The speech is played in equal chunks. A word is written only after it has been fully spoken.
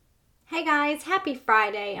guys, happy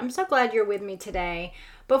Friday. I'm so glad you're with me today.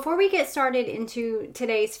 Before we get started into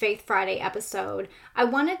today's Faith Friday episode, I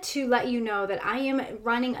wanted to let you know that I am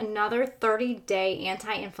running another 30-day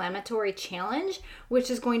anti-inflammatory challenge,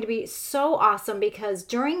 which is going to be so awesome because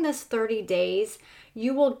during this 30 days,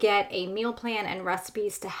 you will get a meal plan and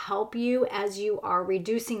recipes to help you as you are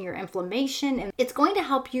reducing your inflammation. And it's going to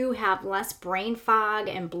help you have less brain fog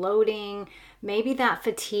and bloating, maybe that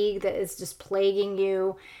fatigue that is just plaguing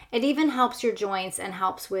you. It even helps your joints and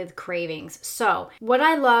helps with cravings. So what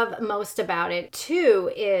I love most about it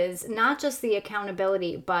too is not just the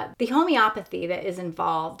accountability, but the homeopathy that is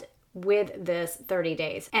involved with this 30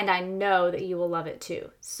 days. And I know that you will love it too.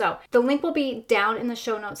 So the link will be down in the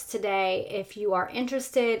show notes today. If you are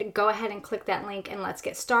interested, go ahead and click that link and let's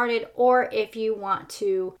get started. Or if you want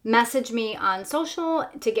to message me on social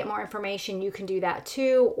to get more information, you can do that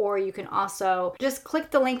too. Or you can also just click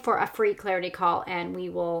the link for a free clarity call and we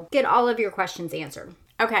will get all of your questions answered.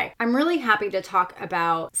 Okay, I'm really happy to talk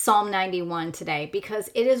about Psalm 91 today because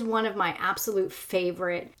it is one of my absolute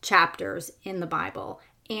favorite chapters in the Bible.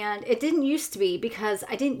 And it didn't used to be because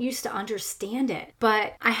I didn't used to understand it.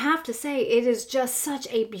 But I have to say, it is just such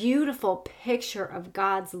a beautiful picture of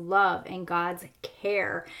God's love and God's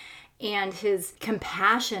care and his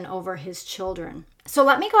compassion over his children. So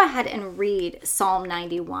let me go ahead and read Psalm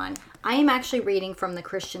 91. I am actually reading from the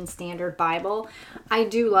Christian Standard Bible. I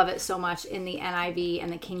do love it so much in the NIV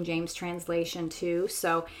and the King James translation too.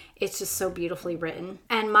 So it's just so beautifully written.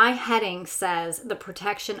 And my heading says, "The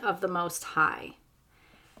Protection of the Most High."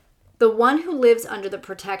 The one who lives under the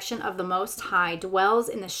protection of the Most High dwells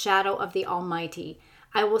in the shadow of the Almighty.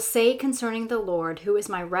 I will say concerning the Lord, who is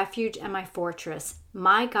my refuge and my fortress,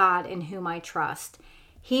 my God in whom I trust.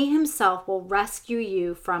 He himself will rescue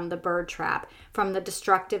you from the bird trap, from the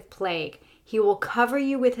destructive plague. He will cover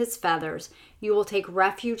you with his feathers. You will take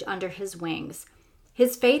refuge under his wings.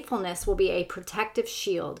 His faithfulness will be a protective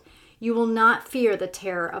shield. You will not fear the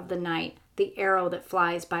terror of the night, the arrow that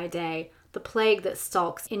flies by day, the plague that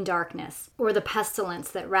stalks in darkness, or the pestilence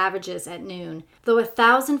that ravages at noon. Though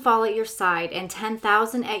 1,000 fall at your side and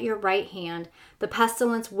 10,000 at your right hand, the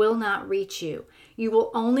pestilence will not reach you. You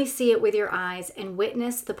will only see it with your eyes and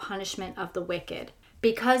witness the punishment of the wicked.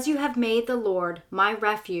 Because you have made the Lord, my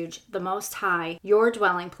refuge, the Most High, your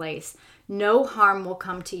dwelling place, no harm will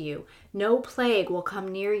come to you, no plague will come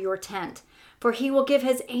near your tent. For he will give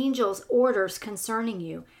his angels orders concerning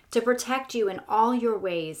you, to protect you in all your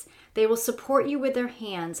ways. They will support you with their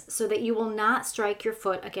hands, so that you will not strike your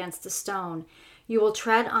foot against a stone. You will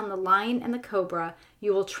tread on the lion and the cobra.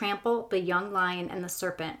 You will trample the young lion and the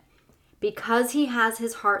serpent. Because he has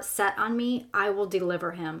his heart set on me, I will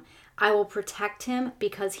deliver him. I will protect him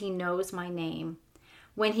because he knows my name.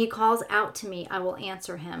 When he calls out to me, I will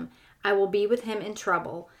answer him. I will be with him in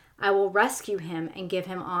trouble. I will rescue him and give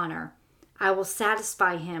him honor. I will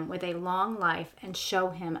satisfy him with a long life and show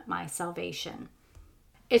him my salvation.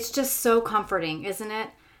 It's just so comforting, isn't it?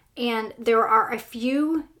 And there are a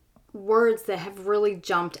few words that have really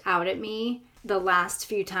jumped out at me the last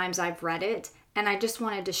few times I've read it, and I just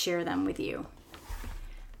wanted to share them with you.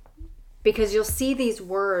 Because you'll see these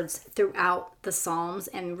words throughout the Psalms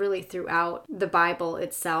and really throughout the Bible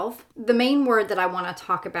itself. The main word that I want to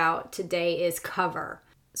talk about today is cover.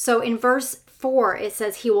 So in verse 4, it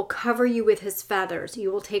says, he will cover you with his feathers.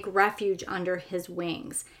 You will take refuge under his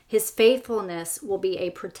wings. His faithfulness will be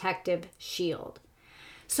a protective shield.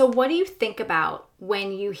 So what do you think about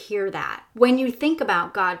when you hear that? When you think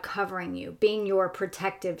about God covering you, being your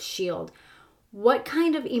protective shield, what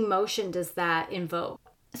kind of emotion does that invoke?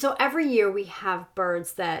 So every year we have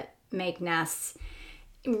birds that make nests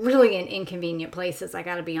really in inconvenient places, I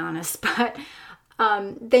gotta be honest, but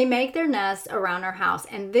they make their nest around our house.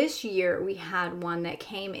 And this year we had one that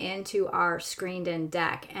came into our screened-in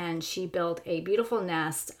deck, and she built a beautiful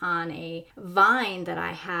nest on a vine that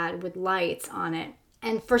I had with lights on it.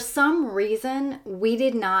 And for some reason, we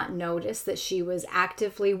did not notice that she was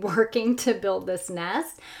actively working to build this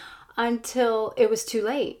nest until it was too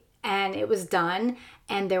late and it was done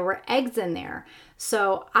and there were eggs in there.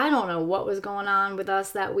 So I don't know what was going on with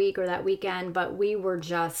us that week or that weekend, but we were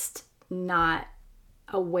just not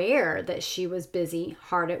aware that she was busy,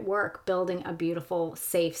 hard at work, building a beautiful,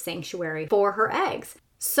 safe sanctuary for her eggs.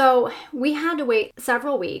 So we had to wait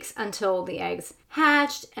several weeks until the eggs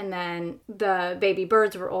hatched, and then the baby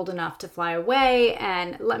birds were old enough to fly away.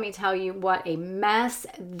 And let me tell you what a mess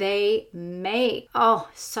they make. Oh,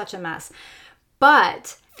 such a mess.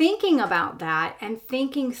 But thinking about that and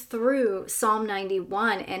thinking through Psalm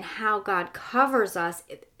 91 and how God covers us,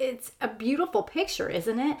 it's a beautiful picture,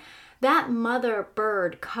 isn't it? That mother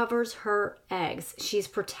bird covers her eggs. She's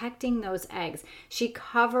protecting those eggs. She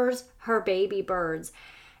covers her baby birds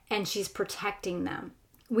and she's protecting them.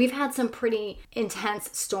 We've had some pretty intense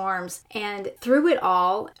storms, and through it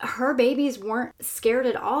all, her babies weren't scared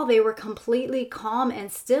at all. They were completely calm and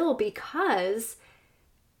still because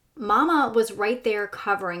Mama was right there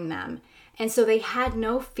covering them. And so they had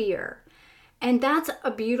no fear. And that's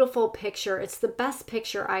a beautiful picture. It's the best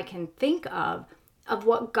picture I can think of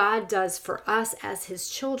what God does for us as his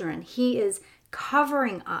children. He is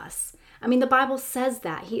covering us. I mean, the Bible says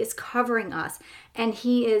that. He is covering us, and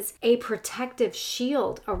he is a protective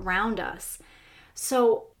shield around us.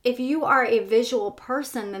 So if you are a visual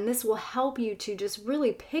person, then this will help you to just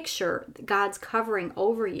really picture God's covering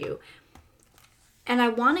over you. And I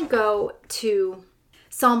want to go to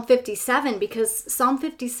Psalm 57 because Psalm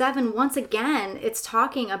 57, once again, it's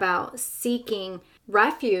talking about seeking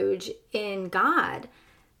refuge in God.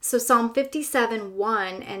 So Psalm 57,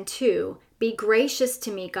 1 and 2, be gracious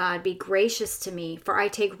to me, God, be gracious to me, for I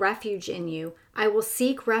take refuge in you. I will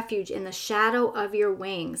seek refuge in the shadow of your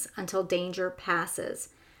wings until danger passes.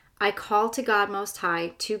 I call to God Most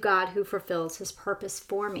High, to God who fulfills his purpose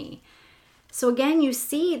for me. So again, you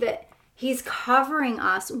see that he's covering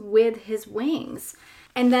us with his wings.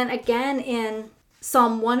 And then again in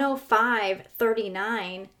Psalm 105,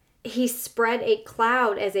 39, he spread a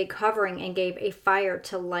cloud as a covering and gave a fire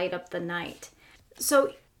to light up the night.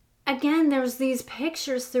 So again, there's these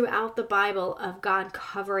pictures throughout the Bible of God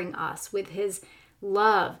covering us with his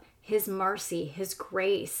love, his mercy, his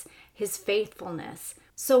grace, his faithfulness.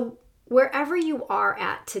 So wherever you are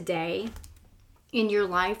at today in your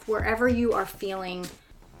life, wherever you are feeling,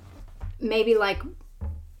 maybe like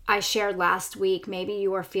I shared last week, maybe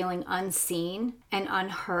you are feeling unseen and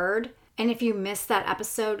unheard. And if you missed that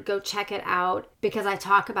episode, go check it out because I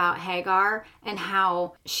talk about Hagar and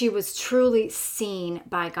how she was truly seen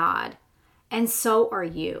by God. And so are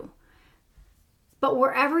you. But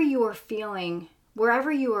wherever you are feeling,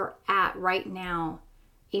 wherever you are at right now,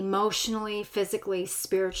 emotionally, physically,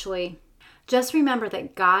 spiritually, just remember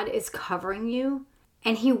that God is covering you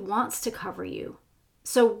and he wants to cover you.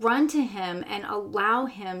 So run to him and allow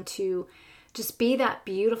him to just be that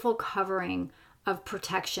beautiful covering of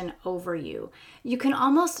protection over you. You can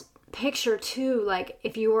almost picture too, like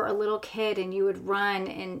if you were a little kid and you would run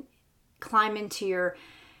and climb into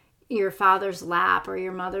your father's lap or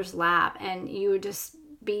your mother's lap, and you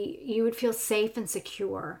would feel safe and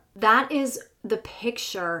secure. That is the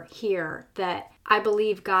picture here that I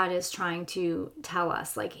believe God is trying to tell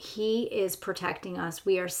us. Like he is protecting us.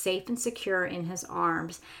 We are safe and secure in his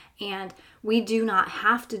arms, and we do not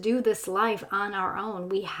have to do this life on our own.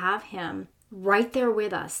 We have him right there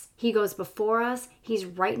with us. He goes before us, he's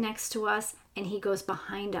right next to us, and he goes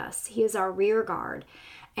behind us. He is our rear guard.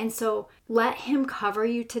 And so let him cover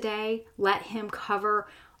you today. Let him cover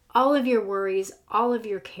all of your worries, all of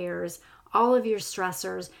your cares, all of your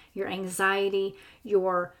stressors, your anxiety,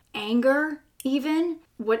 your anger, even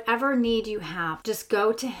whatever need you have. Just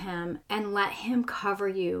go to him and let him cover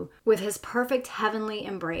you with his perfect heavenly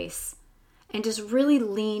embrace, and just really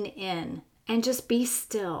lean in and just be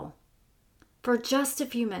still. For just a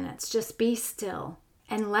few minutes, just be still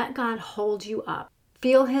and let God hold you up.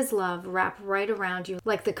 Feel his love wrap right around you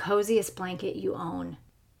like the coziest blanket you own.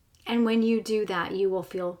 And when you do that, you will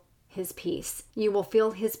feel his peace. You will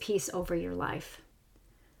feel his peace over your life.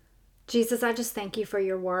 Jesus, I just thank you for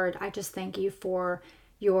your word. I just thank you for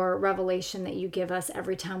your revelation that you give us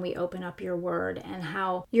every time we open up your word, and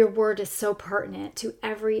how your word is so pertinent to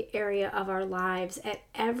every area of our lives, at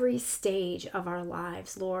every stage of our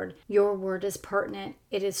lives, Lord. Your word is pertinent.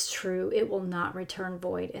 It is true. It will not return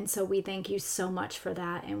void. And so we thank you so much for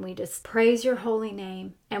that. And we just praise your holy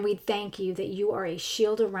name. And we thank you that you are a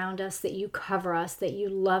shield around us, that you cover us, that you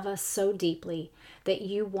love us so deeply, that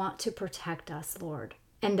you want to protect us, Lord.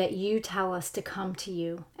 And that you tell us to come to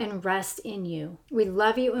you and rest in you. We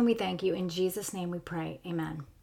love you and we thank you. In Jesus' name we pray. Amen.